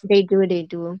 2000s. They do, they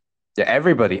do. Yeah,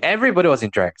 everybody was in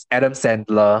drags. Adam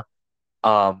Sandler,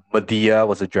 Medea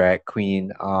was a drag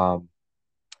queen.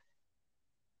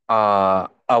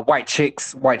 White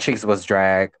Chicks was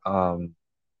drag.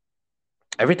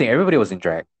 Everybody was in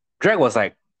drag. Drag was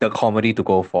like the comedy to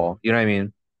go for. You know what I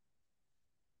mean?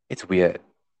 It's weird.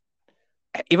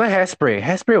 Even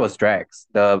Hairspray was drags.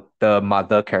 The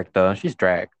mother character, she's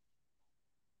drag.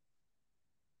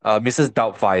 Mrs.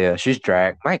 Doubtfire, she's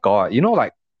drag. My God,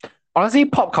 like honestly,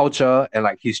 pop culture and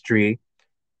like history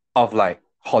of like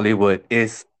Hollywood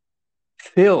is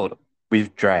filled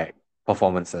with drag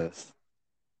performances,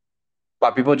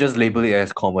 but people just label it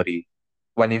as comedy,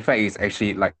 when in fact it's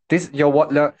actually like this.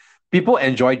 People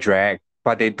enjoy drag,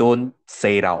 but they don't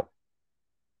say it out.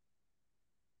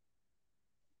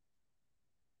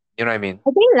 You know what I mean?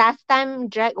 I think last time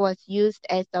drag was used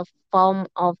as a form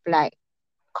of like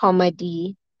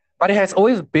comedy. But it has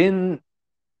always been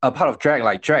a part of drag.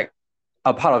 Like drag,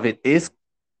 a part of it is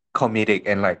comedic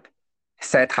and like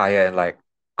satire and like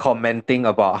commenting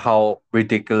about how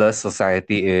ridiculous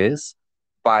society is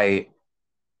by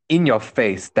in your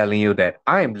face telling you that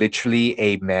I am literally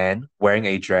a man wearing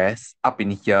a dress up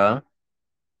in here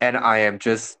and I am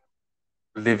just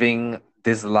living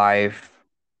this life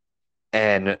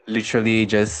and literally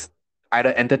just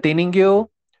either entertaining you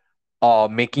or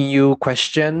making you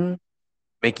question,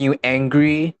 making you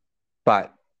angry,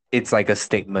 but it's like a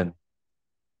statement.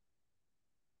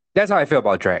 That's how I feel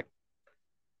about drag.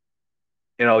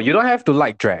 You don't have to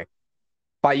like drag,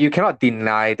 but you cannot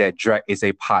deny that drag is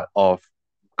a part of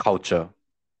culture.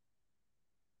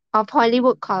 Of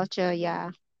Hollywood culture,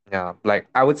 yeah. Yeah, like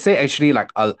I would say actually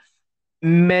like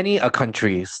many a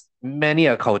countries, many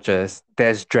a cultures,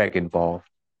 there's drag involved.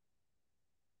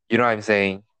 You know what I'm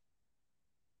saying?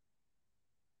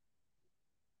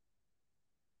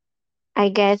 I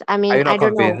guess. I Are mean, you I not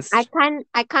don't know. I convinced? can't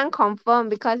I can't confirm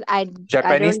because I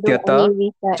Japanese don't do any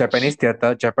theater, research.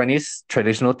 Japanese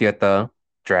traditional theater,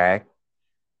 drag,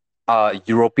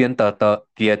 European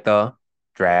theater,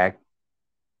 drag,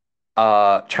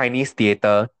 Chinese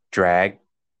theater, drag,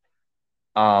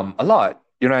 a lot.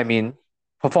 You know what I mean?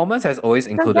 Performance has always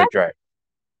So included just drag.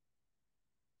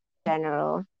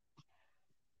 general.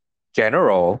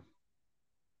 General,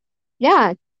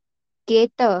 Yeah,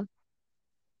 theater.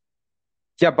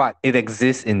 yeah, but it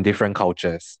exists in different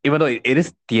cultures. Even though it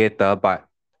is theater, but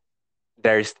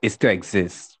it still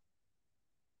exists.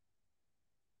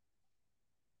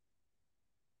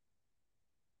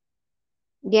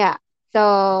 Yeah.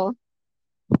 So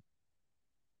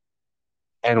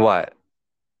And what?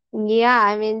 yeah,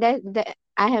 I mean that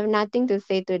I have nothing to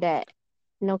say to that.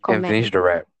 No Can finish comment. the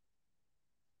rap.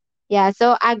 Yeah,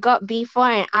 so I got before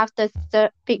and after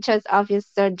pictures of your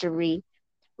surgery.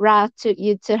 Ra took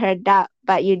you to her doc,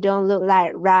 but you don't look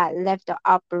like Ra left the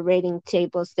operating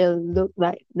table. Still look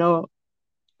like no.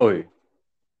 Oi.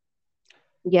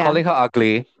 Yeah. Calling her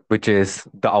ugly, which is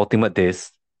the ultimate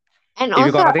diss. And If you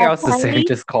also got nothing else to say, apparently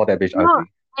just call that bitch no,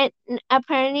 ugly. and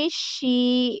apparently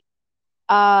she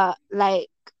like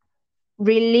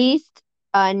released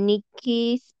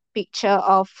Nikki's picture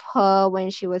of her when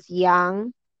she was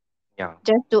young. Yeah.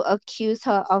 just to accuse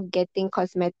her of getting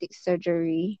cosmetic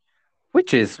surgery.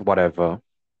 Which is whatever.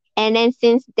 And then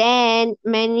since then,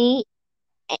 many,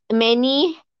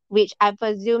 which I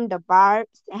presume the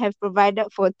Barbs, have provided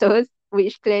photos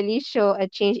which clearly show a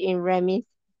change in Remy's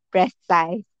breast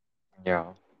size.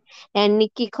 Yeah. And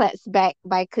Nikki claps back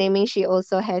by claiming she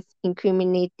also has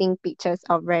incriminating pictures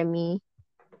of Remy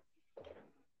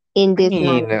in I this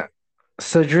mean, knowledge.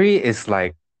 surgery is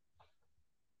like,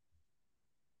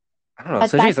 I don't know, A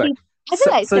surgery is like, touchy, I feel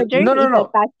like surgery no, no, is a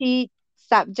no. touchy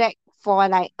subject for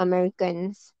like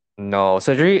Americans. No,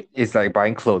 surgery is like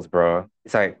buying clothes, bro.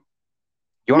 It's like,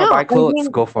 you want to No, buy as clothes?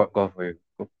 in Go for you.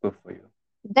 Go for you.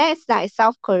 that's like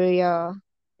South Korea.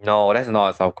 No, that's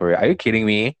not South Korea. Are you kidding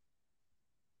me?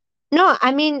 No,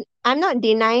 I mean I'm not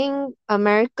denying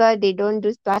America they don't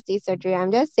do plastic surgery.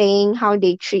 I'm just saying how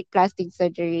they treat plastic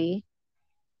surgery.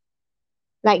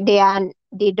 Like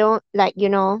they don't like,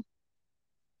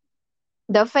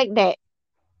 the fact that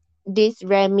this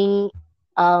Remy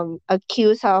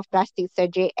accused her of plastic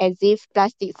surgery as if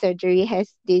plastic surgery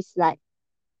has this like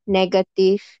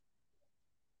negative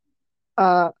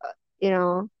uh you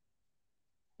know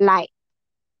like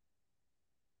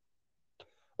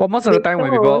Well, most of the which time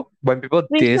shows when people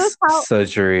which shows diss how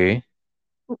surgery,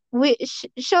 which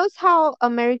shows how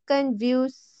American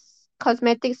views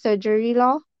cosmetic surgery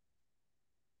law.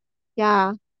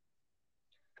 Yeah,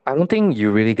 I don't think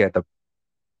you really get the.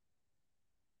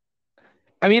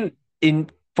 I mean, in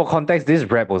for context, this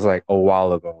rap was like a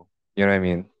while ago. You know what I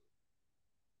mean?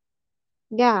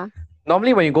 yeah,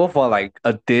 Normally, when you go for like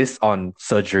a diss on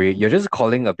surgery, you're just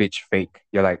calling a bitch fake.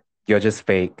 You're like, you're just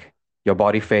fake. Your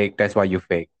body fake. That's why you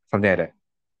fake. Something like that.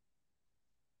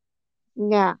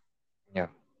 yeah, Yeah.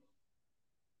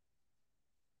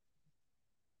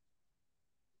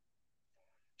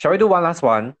 Shall we do one last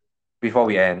one before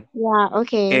we end? yeah,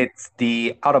 okay. It's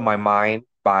the Out of My Mind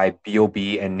by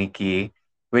B.O.B. and Nicki,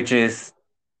 which is,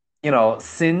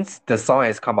 since the song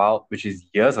has come out, which is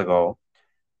years ago,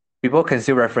 people can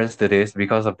still reference to this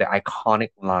because of the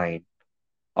iconic line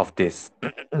of this.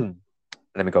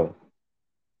 Let me go.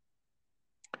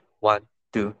 One,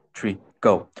 two, three,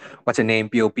 go. What's your name,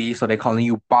 B.O.B.? So they're calling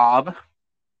you Bob.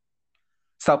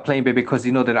 Stop playing, baby, because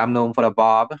you know that I'm known for the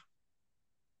Bob.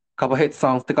 Couple hit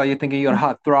songs to got you thinking you're a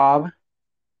hot throb.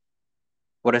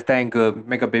 What is that good?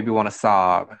 Make a baby wanna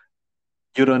sob.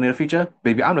 You don't need a feature?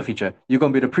 Baby, I'm the feature. You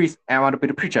gonna be the priest, and I'm gonna be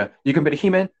the preacher. You can be the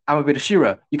He-Man, I'm gonna be the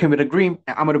She-Ra. You can be the Green,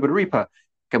 and I'm gonna be the Reaper.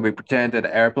 Can we pretend that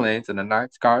the airplanes and the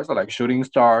night skies are like shooting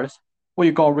stars? What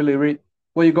you gonna really read?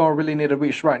 What you gonna really need to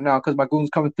reach right now? Cause my goons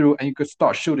coming through, and you could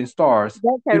start shooting stars.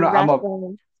 That's You a know I'm a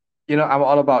reference. I'm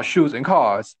all about shoes and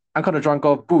cars. I'm kinda drunk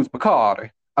off booze, Bacardi.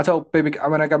 I told baby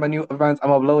when I got my new advance, I'm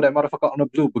gonna blow that motherfucker on a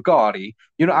blue Bugatti.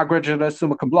 You know I graduated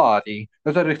summa cum laude.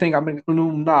 That's why they think I'm an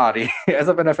Illuminati. As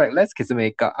a matter of fact, let's kiss and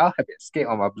make up. I'll have it skate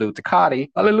on my blue Ducati.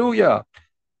 Hallelujah.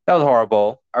 That was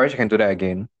horrible. I wish I can do that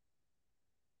again.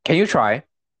 Can you try?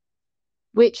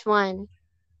 Which one?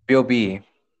 B.O.B.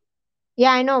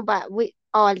 Yeah, I know, but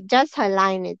just her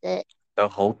line is it? The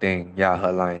whole thing. Yeah,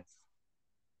 her lines.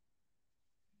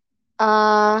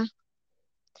 Uh,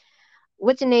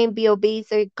 what's your name? B.O.B.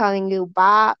 So calling you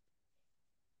Bob.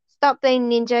 Stop playing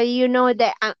ninja. You know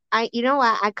that you know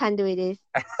what? I can't do this.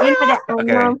 You know that I'm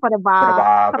Okay. known for the For the bar.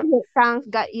 Bob. Couple hit songs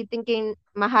got you thinking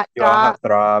my heart You're a drop. hot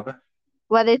throb.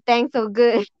 Well, they thank so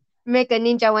good. Make a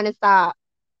ninja wanna stop.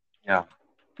 Yeah.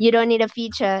 You don't need a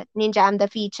feature. Ninja, I'm the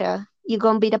feature. You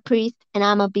gonna be the priest and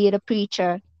I'ma be the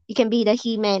preacher. You can be the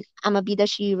He-Man, I'ma be the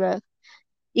She-Ra.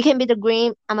 You can be the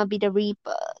Grim, I'ma be the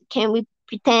Reaper. Can we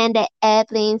pretend that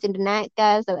airplanes in the night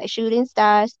skies are like shooting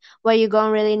stars? Where you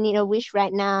gonna really need a wish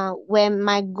right now? When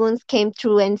my goons came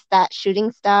through and start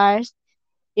shooting stars?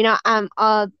 I'm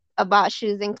all about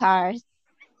shoes and cars.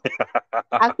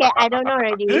 Okay, I don't know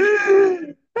already.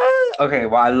 Okay,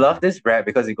 well, I love this rap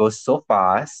because it goes so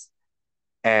fast.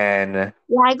 And,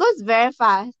 Yeah, it goes very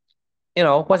fast.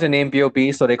 what's your name,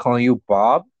 B.O.B.? So they calling you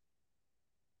Bob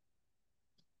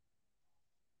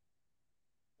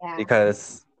Yeah,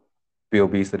 because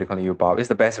B.O.B. So they calling you Bob. It's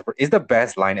the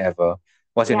best line ever.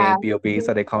 What's your yeah. name, B.O.B.? He's,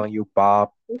 So they calling you Bob.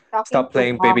 he's talking Stop to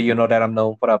playing, baby. Bob. You know that I'm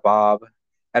known for the Bob.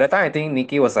 At the time, I think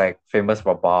Nicki was like famous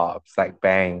for Bobs, like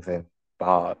bangs and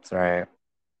Bobs, right?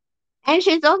 And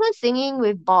she's also singing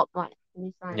with Bob on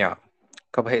this one. Yeah.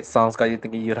 Couple hit songs got you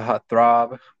thinking you're the hot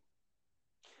throb.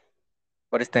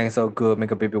 But this thing so good,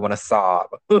 make a baby wanna sob.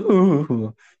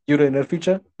 Ooh, you in the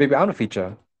feature? Baby, I'm the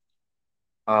feature.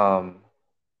 Um,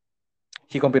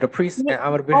 he gonna be the priest Ye- and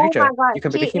I'm gonna be the Oh my feature. god, You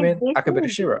can be she the is human, I can be the dissing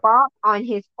Shira. Bob on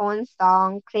his own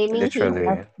song, claiming he has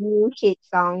a Literally. few hit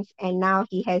songs and now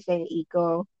he has an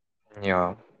ego.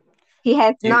 Yeah. He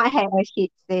has You, not had a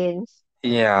shit since.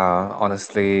 yeah,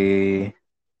 honestly,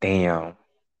 damn.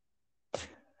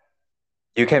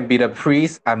 You can be the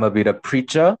priest, I'ma be the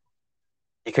preacher.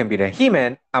 You can be the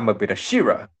He-Man, I'ma be the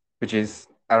She-Ra, which is,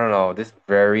 I don't know, this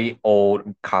very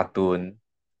old cartoon.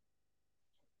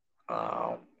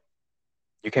 Um,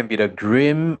 you can be the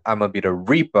Grim, I'ma be the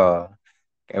Reaper.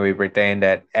 And we pretend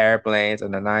that airplanes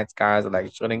and the night skies are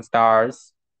like shooting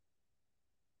stars.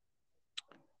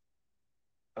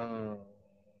 Um,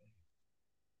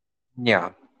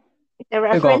 yeah. It's a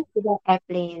We're going reference to the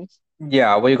airplanes.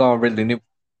 yeah, what you gonna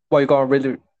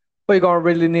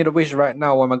really need a wish right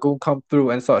now when my goon come through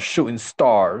and start shooting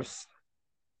stars?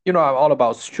 You know I'm all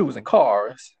about shoes and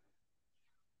cars.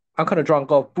 I'm kinda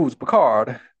drunk off booze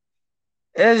Picard.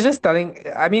 It's just telling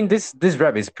I mean this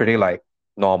rap is pretty like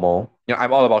normal. You know,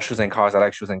 I'm all about shoes and cars, I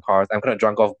like shoes and cars. I'm kinda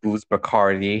drunk off booze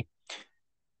Bacardi.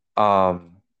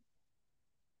 Um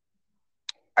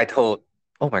I told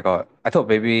oh my god, I told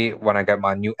baby when I get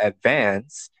my new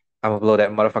advance, I'm gonna blow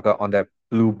that motherfucker on that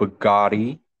blue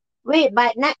Bugatti. Wait,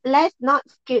 but let's not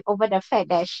skip over the fact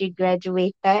that she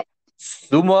graduated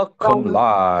Summa cum from,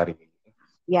 laude.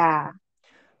 yeah,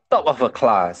 Top of her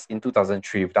class in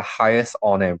 2003 with the highest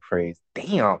honor and praise.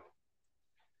 Damn.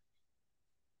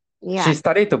 She yeah,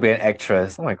 studied to be an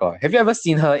actress. Oh my god. Have you ever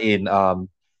seen her in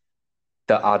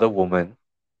The Other Woman?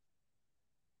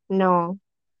 no.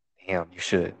 Damn, you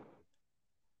should.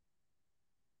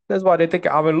 That's why they think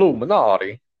I'm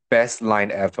Illuminati. Best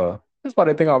line ever. That's why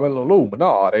they think I'm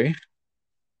Illuminati.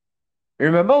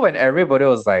 Remember when everybody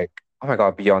was like, oh my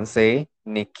god, Beyonce,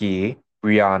 Nicki,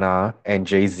 Rihanna, and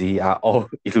Jay-Z are all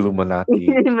Illuminati.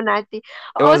 Illuminati.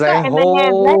 It was Also, like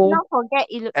Eminem. Let's whole not forget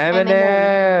Eminem.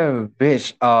 Eminem,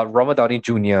 bitch. Robert Downey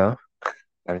Jr.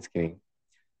 I'm just kidding.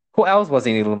 Who else was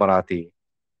in Illuminati?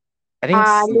 I think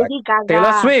like Lady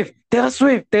Taylor Gaga. Swift.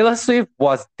 Taylor Swift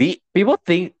was the people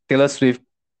think Taylor Swift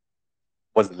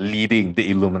was leading the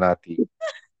Illuminati.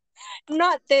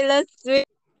 Not Taylor Swift.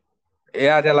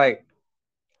 Yeah, they're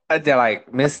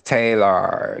like Miss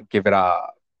Taylor, give it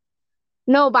up.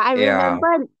 No, but I Yeah,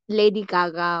 remember Lady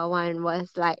Gaga one was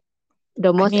like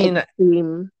the I most mean,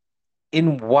 extreme.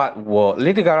 in what world?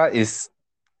 Lady Gaga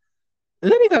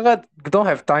don't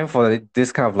have time for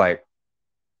this kind of like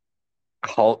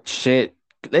cult shit.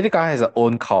 Lady Gaga has her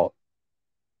own cult.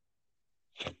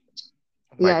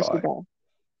 Oh my Yeah, she god, does.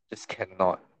 just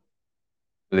cannot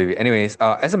believe it. Anyways,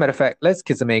 as a matter of fact, let's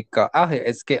kiss make out here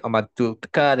escape on my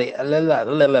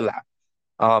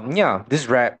yeah, this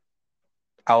rap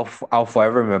I'll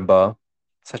forever remember.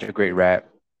 Such a great rap.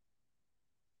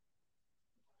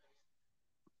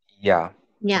 Yeah,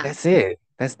 and Yeah. that's it.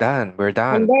 That's done. We're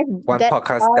And done. One that's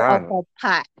podcast all of done. her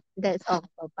part. That's all of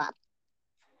her part.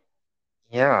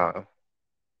 Yeah.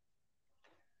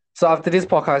 So after this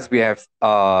podcast, we have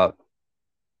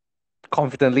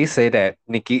confidently say that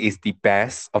Nikki is the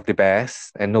best of the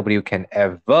best, and nobody can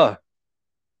ever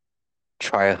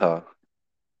try her.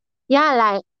 Yeah,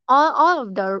 like all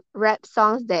of the rap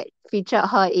songs that featured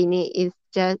her in it is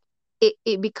just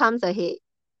it becomes a hit.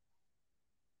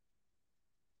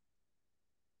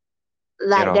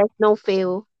 You Like know, there's no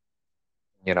fail.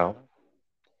 you know,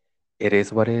 it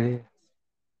is what it is.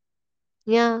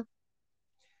 Yeah.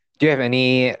 Do you have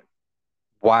any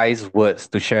wise words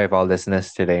to share with our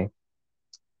listeners today?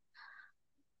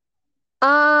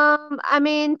 I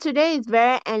mean today is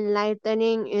very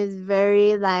enlightening, is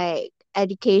very like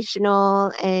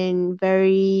educational and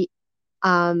very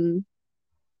um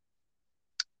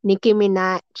Nicki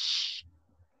Minaj,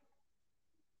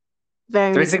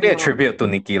 It's very basically a tribute to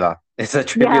Nikki lah. It's a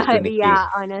tribute to yeah, Nikki. yeah,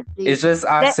 honestly. It's just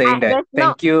us saying that There's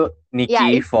not thank you, yeah,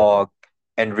 Nikki, it's for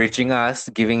enriching us,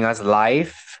 giving us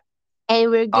life. and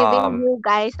we're giving Um, you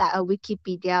guys like a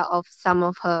Wikipedia of some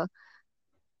of her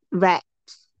raps.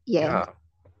 Yes. yeah.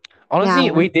 Honestly,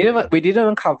 Yeah. we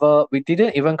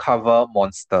didn't even cover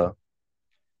Monster,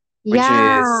 which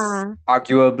is Yeah.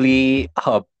 arguably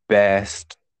her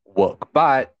best work.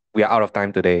 But we are out of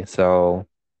time today, so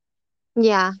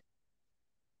Yeah.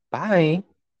 bye.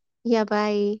 Yeah,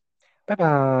 bye. Bye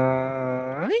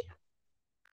bye.